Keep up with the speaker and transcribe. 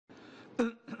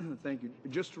Thank you.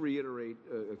 Just to reiterate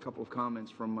a couple of comments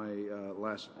from my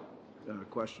last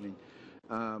questioning.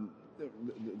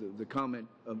 The comment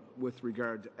with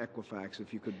regard to Equifax,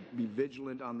 if you could be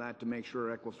vigilant on that to make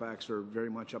sure Equifax are very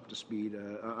much up to speed.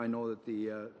 I know that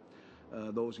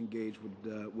those engaged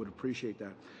would appreciate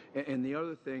that. And the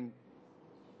other thing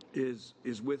is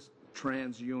with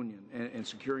TransUnion and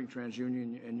securing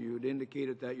TransUnion, and you had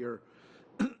indicated that you're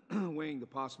weighing the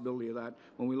possibility of that.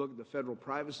 When we look at the Federal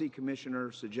Privacy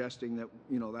Commissioner suggesting that,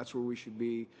 you know, that's where we should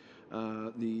be,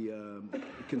 the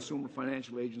Consumer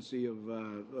Financial Agency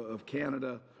of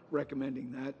Canada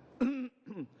recommending that,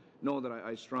 know that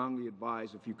I strongly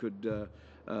advise if you could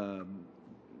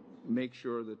make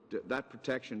sure that that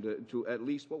protection to at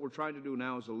least what we're trying to do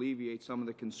now is alleviate some of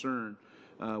the concern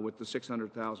with the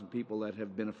 600,000 people that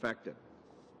have been affected.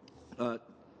 A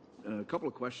couple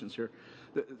of questions here.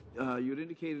 You had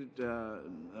indicated,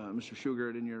 Mr.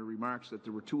 Shugart, in your remarks that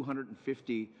there were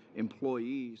 250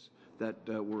 employees that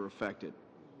were affected.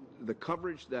 The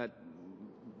coverage that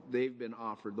they've been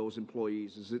offered, those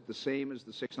employees, is it the same as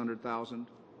the 600,000?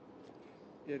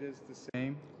 It is the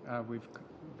same. We've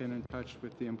been in touch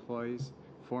with the employees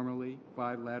formally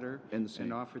by letter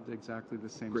and offered exactly the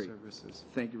same services.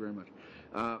 Thank you very much.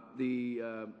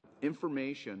 The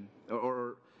information,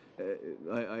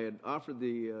 I had offered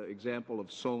the example of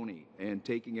Sony and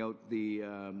taking out the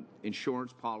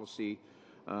insurance policy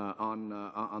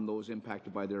on those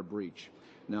impacted by their breach.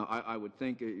 Now, I would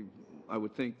think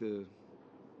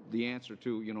the answer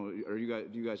to, you know, do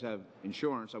you guys have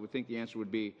insurance? I would think the answer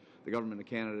would be the government of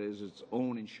Canada is its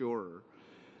own insurer.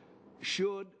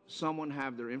 Should someone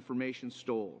have their information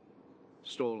stolen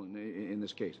in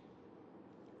this case,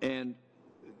 and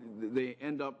they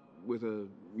end up with a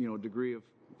degree of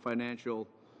financial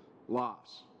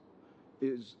loss,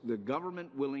 is the government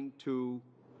willing to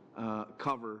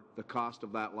cover the cost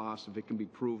of that loss if it can be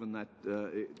proven that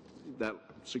that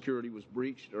security was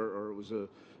breached or it was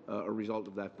a result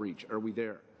of that breach? Are we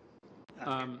there?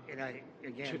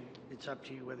 Again, it's up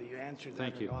to you whether you answer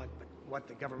that or not, but what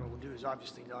the government will do is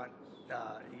obviously not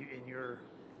in your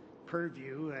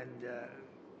purview, and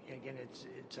again,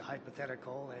 it's a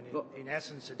hypothetical, and in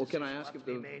essence, a decision will have to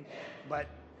be made. But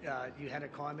you had a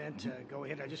comment. Go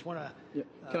ahead. I just want to.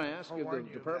 Can I ask if the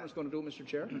department's going to do it, Mr.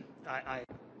 Chair?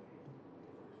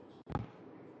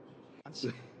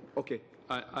 Okay.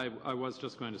 I was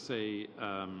just going to say,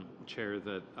 Chair,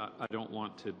 that I don't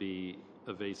want to be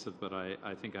evasive, but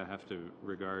I think I have to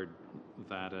regard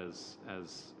that as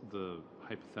the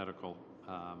hypothetical,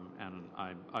 and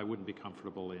I wouldn't be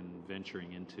comfortable in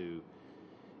venturing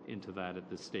into that at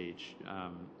this stage.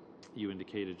 You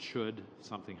indicated should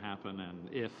something happen, and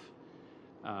if,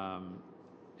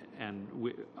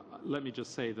 let me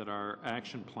just say that our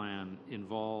action plan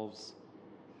involves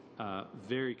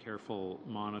very careful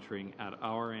monitoring at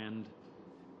our end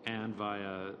and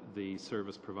via the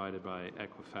service provided by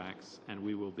Equifax, and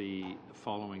we will be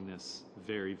following this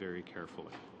very, very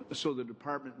carefully. So the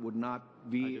department would not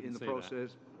be in the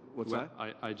process? What's that?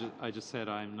 I just said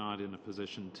I'm not in a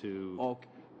position to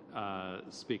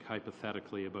speak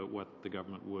hypothetically about what the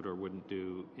government would or wouldn't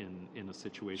do in a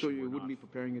situation. So you wouldn't be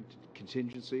preparing a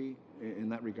contingency in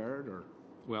that regard, or?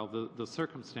 Well, the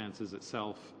circumstance is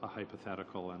itself a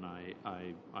hypothetical, and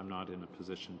I'm not in a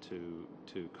position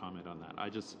to comment on that. I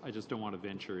just don't want to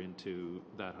venture into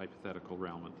that hypothetical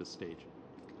realm at this stage.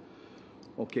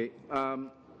 Okay.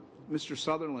 Mr.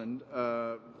 Sutherland,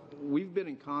 we've been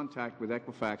in contact with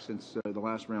Equifax since the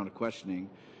last round of questioning,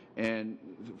 and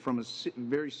from a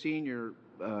very senior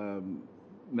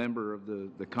member of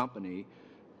the company,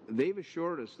 they've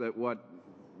assured us that what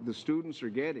the students are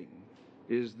getting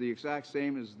is the exact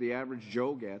same as the average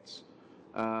Joe gets,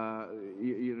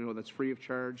 that's free of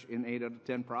charge in 8 out of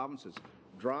 10 provinces.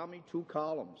 Draw me 2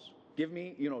 columns. Give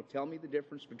me, tell me the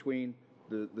difference between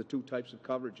the 2 types of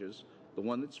coverages, the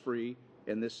one that's free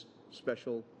and this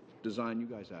special design you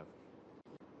guys have.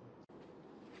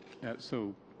 Yeah,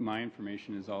 so my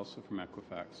information is also from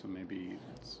Equifax, so maybe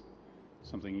it's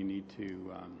something you need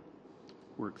to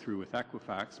work through with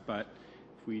Equifax, but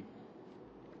if we,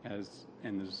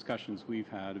 and the discussions we've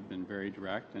had have been very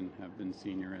direct and have been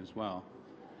senior as well.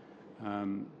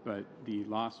 But the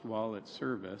lost wallet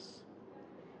service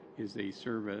is a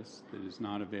service that is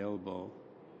not available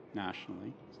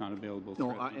nationally. It's not available.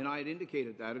 No, and I had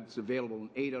indicated that it's available in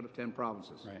 8 out of 10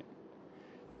 provinces.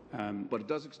 Right. But it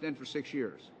does extend for 6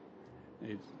 years.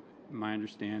 It's my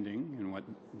understanding, and what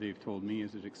they've told me,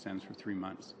 is it extends for 3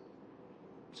 months.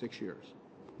 6 years.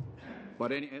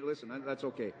 But listen, that's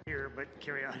okay. Here, but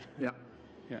carry on. Yeah.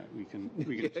 Yeah, we can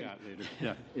chat later.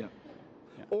 Yeah. Yeah.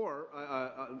 Or,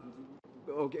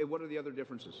 okay, what are the other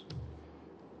differences?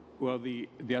 Well, the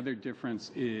other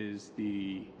difference is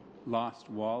the lost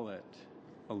wallet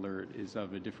alert is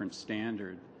of a different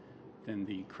standard than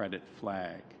the credit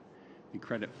flag. The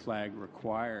credit flag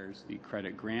requires the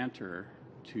credit grantor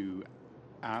to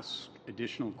ask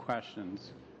additional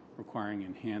questions requiring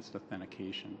enhanced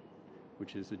authentication,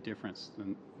 which is a difference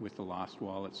than with the lost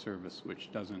wallet service,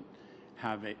 which doesn't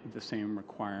have the same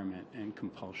requirement and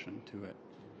compulsion to it.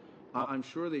 I'm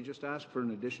sure they just asked for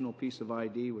an additional piece of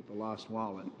ID with the lost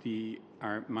wallet.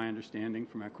 My understanding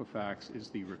from Equifax is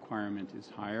the requirement is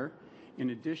higher. In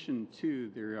addition to,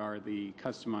 there are the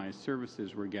customized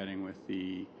services we're getting with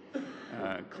the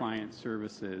client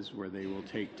services, where they will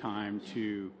take time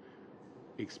to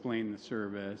explain the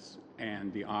service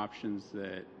and the options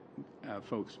that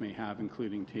folks may have,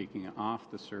 including taking off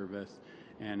the service,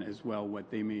 and as well what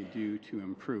they may do to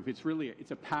improve.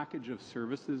 It's a package of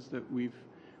services that we've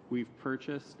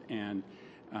purchased, and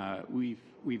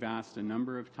we've asked a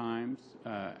number of times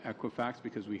Equifax,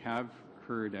 because we have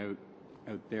heard out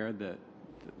there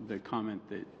the comment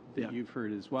that you've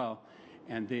heard as well,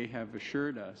 and they have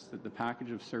assured us that the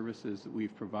package of services that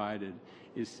we've provided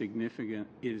is significant,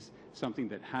 is something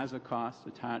that has a cost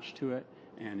attached to it,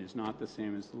 and is not the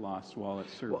same as the lost wallet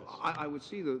service. Well, I would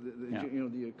see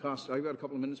the cost. I've got a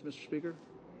couple of minutes, Mr. Speaker.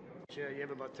 You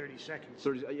have about 30 seconds.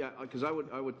 30, yeah, because I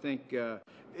would think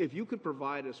if you could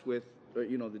provide us with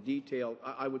the detail,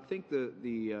 I would think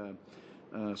the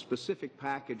specific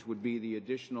package would be the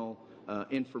additional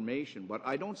information, but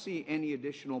I don't see any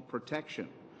additional protection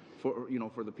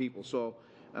for the people. So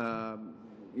I'm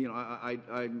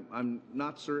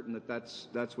not certain that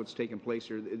that's what's taking place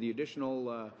here. The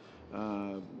additional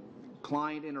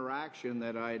client interaction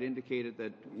that I had indicated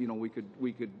that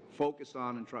we could focus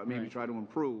on and try to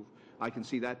improve. I can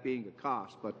see that being a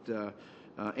cost, but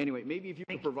anyway, maybe if you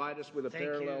could provide us with a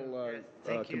parallel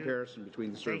comparison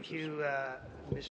between the services. Thank you, Mr.